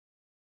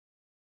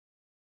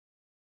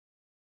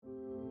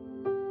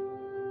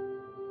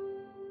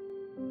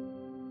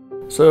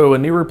So a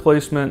knee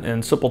replacement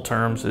in simple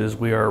terms is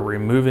we are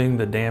removing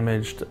the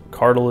damaged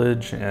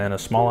cartilage and a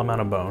small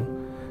amount of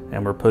bone,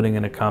 and we're putting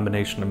in a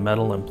combination of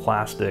metal and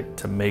plastic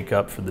to make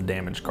up for the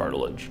damaged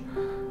cartilage.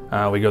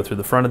 We go through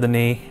the front of the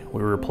knee,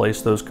 we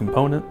replace those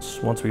components.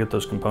 Once we get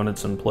those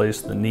components in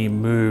place, the knee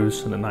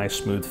moves in a nice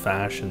smooth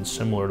fashion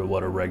similar to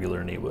what a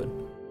regular knee would.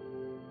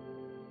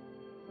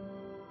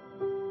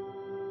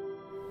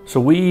 So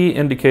we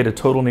indicate a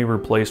total knee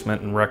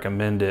replacement and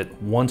recommend it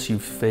once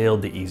you've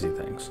failed the easy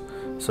things.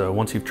 So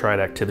once you've tried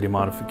activity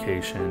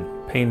modification,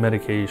 pain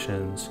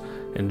medications,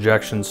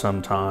 injections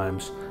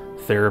sometimes,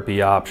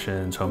 therapy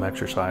options, home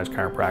exercise,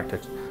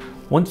 chiropractic.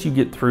 Once you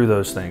get through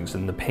those things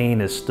and the pain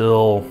is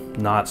still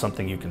not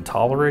something you can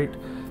tolerate,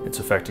 it's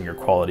affecting your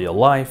quality of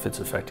life, it's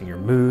affecting your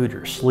mood,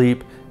 your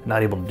sleep,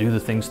 not able to do the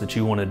things that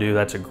you want to do,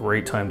 that's a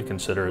great time to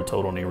consider a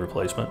total knee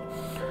replacement.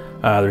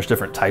 There's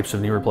different types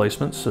of knee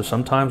replacements, so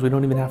sometimes we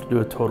don't even have to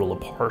do a total. A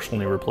partial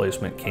knee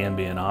replacement can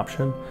be an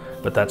option,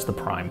 but that's the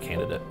prime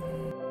candidate.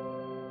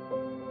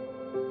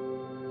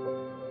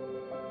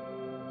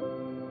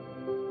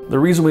 The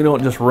reason we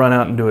don't just run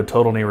out and do a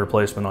total knee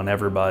replacement on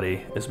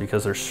everybody is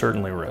because there's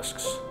certainly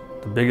risks.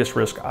 The biggest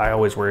risk I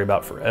always worry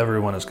about for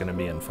everyone is going to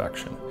be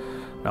infection.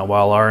 Now,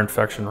 while our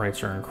infection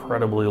rates are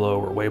incredibly low,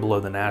 we're way below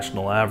the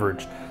national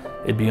average,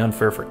 it'd be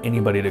unfair for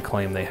anybody to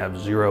claim they have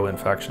zero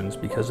infections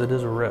because it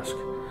is a risk.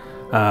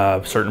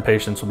 Certain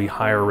patients will be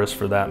higher risk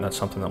for that, and that's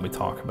something that we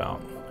talk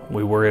about.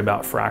 We worry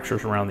about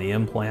fractures around the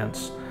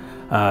implants,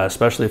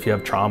 especially if you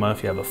have trauma,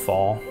 if you have a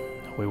fall.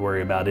 We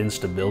worry about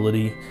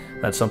instability.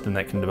 That's something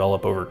that can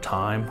develop over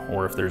time,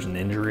 or if there's an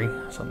injury,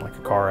 something like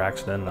a car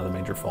accident, another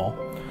major fall.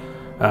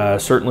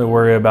 Certainly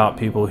worry about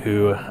people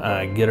who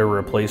get a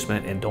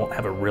replacement and don't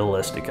have a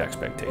realistic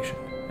expectation.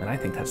 And I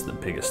think that's the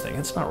biggest thing.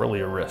 It's not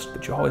really a risk,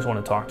 but you always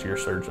want to talk to your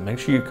surgeon. Make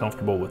sure you're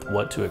comfortable with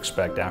what to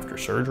expect after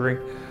surgery,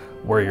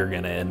 where you're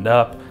going to end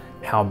up,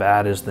 how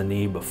bad is the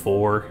knee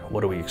before,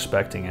 what are we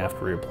expecting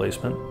after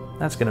replacement.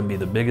 That's going to be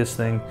the biggest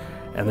thing.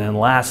 And then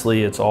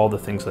lastly, it's all the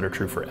things that are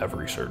true for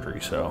every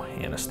surgery. So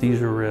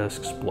anesthesia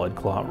risks, blood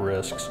clot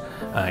risks,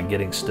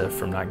 getting stiff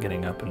from not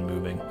getting up and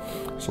moving.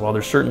 So while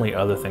there's certainly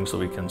other things that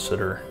we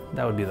consider,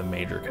 that would be the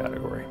major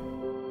category.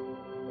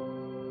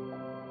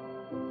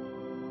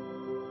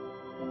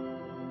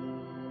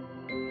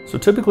 So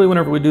typically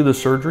whenever we do the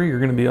surgery, you're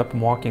going to be up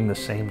and walking the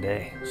same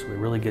day. So we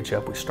really get you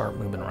up, we start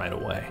moving right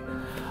away.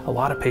 A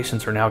lot of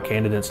patients are now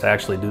candidates to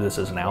actually do this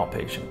as an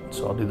outpatient.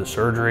 So I'll do the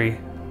surgery,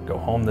 go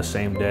home the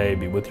same day,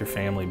 be with your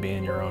family, be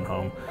in your own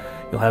home.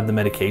 You'll have the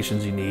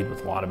medications you need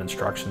with a lot of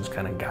instructions,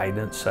 kind of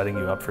guidance, setting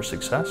you up for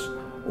success.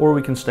 Or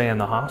we can stay in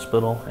the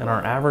hospital, and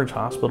our average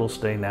hospital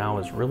stay now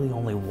is really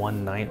only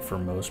one night for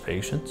most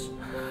patients.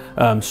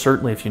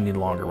 Certainly if you need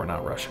longer, we're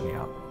not rushing you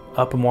out.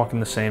 Up and walking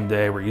the same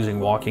day, we're using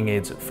walking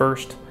aids at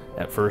first.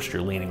 At first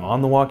you're leaning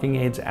on the walking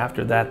aids,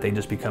 after that they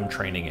just become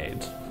training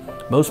aids.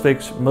 Most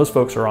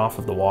folks are off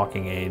of the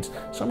walking aids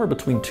somewhere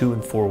between 2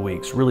 and 4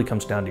 weeks. Really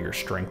comes down to your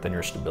strength and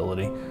your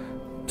stability.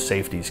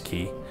 Safety is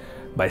key.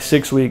 By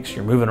 6 weeks,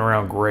 you're moving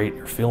around great,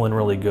 you're feeling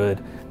really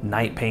good.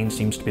 Night pain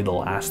seems to be the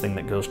last thing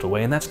that goes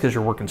away, and that's because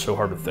you're working so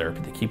hard with therapy.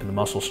 They're keeping the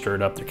muscles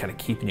stirred up, they're kind of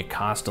keeping you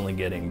constantly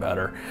getting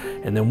better.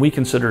 And then we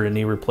consider a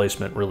knee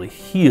replacement really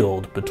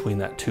healed between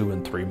that 2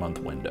 and 3 month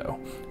window,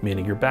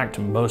 meaning you're back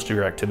to most of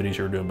your activities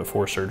you were doing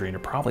before surgery, and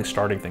you're probably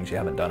starting things you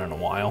haven't done in a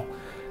while.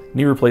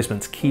 Knee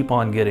replacements keep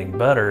on getting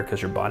better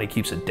because your body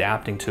keeps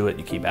adapting to it.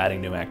 You keep adding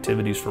new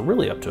activities for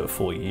really up to a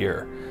full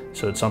year.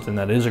 So it's something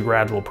that is a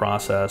gradual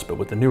process, but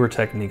with the newer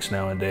techniques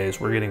nowadays,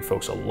 we're getting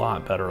folks a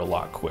lot better, a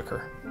lot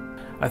quicker.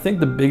 I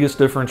think the biggest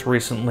difference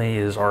recently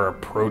is our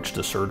approach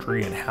to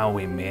surgery and how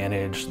we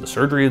manage the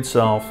surgery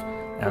itself,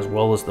 as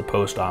well as the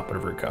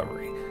post-operative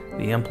recovery.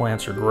 The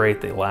implants are great,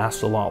 they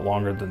last a lot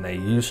longer than they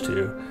used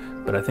to,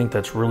 but I think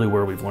that's really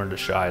where we've learned to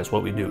shy, is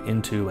what we do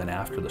into and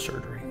after the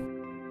surgery.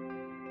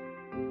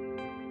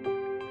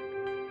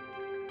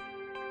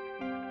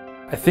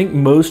 I think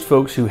most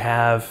folks who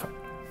have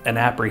an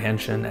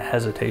apprehension, a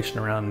hesitation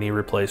around knee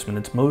replacement,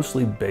 it's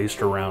mostly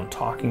based around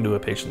talking to a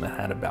patient that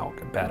had a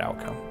bad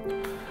outcome.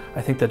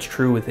 I think that's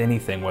true with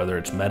anything, whether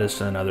it's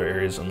medicine, other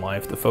areas in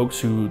life. The folks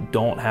who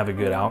don't have a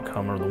good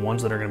outcome are the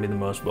ones that are going to be the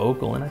most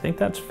vocal, and I think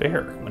that's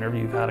fair. Whenever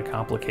you've had a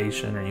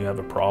complication or you have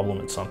a problem,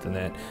 it's something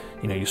that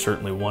you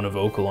certainly want to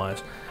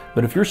vocalize.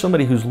 But if you're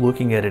somebody who's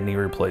looking at a knee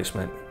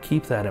replacement,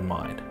 keep that in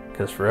mind,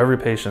 because for every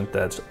patient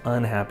that's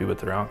unhappy with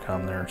their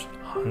outcome, there's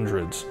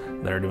hundreds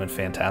that are doing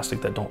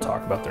fantastic that don't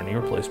talk about their knee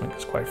replacement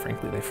because, quite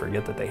frankly, they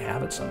forget that they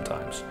have it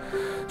sometimes.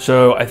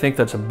 So I think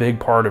that's a big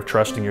part of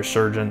trusting your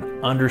surgeon.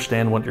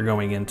 Understand what you're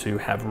going into,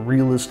 have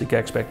realistic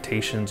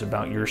expectations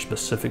about your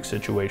specific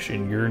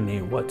situation, your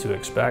knee, what to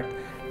expect.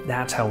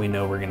 That's how we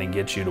know we're going to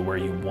get you to where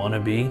you want to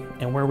be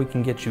and where we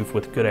can get you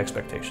with good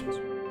expectations.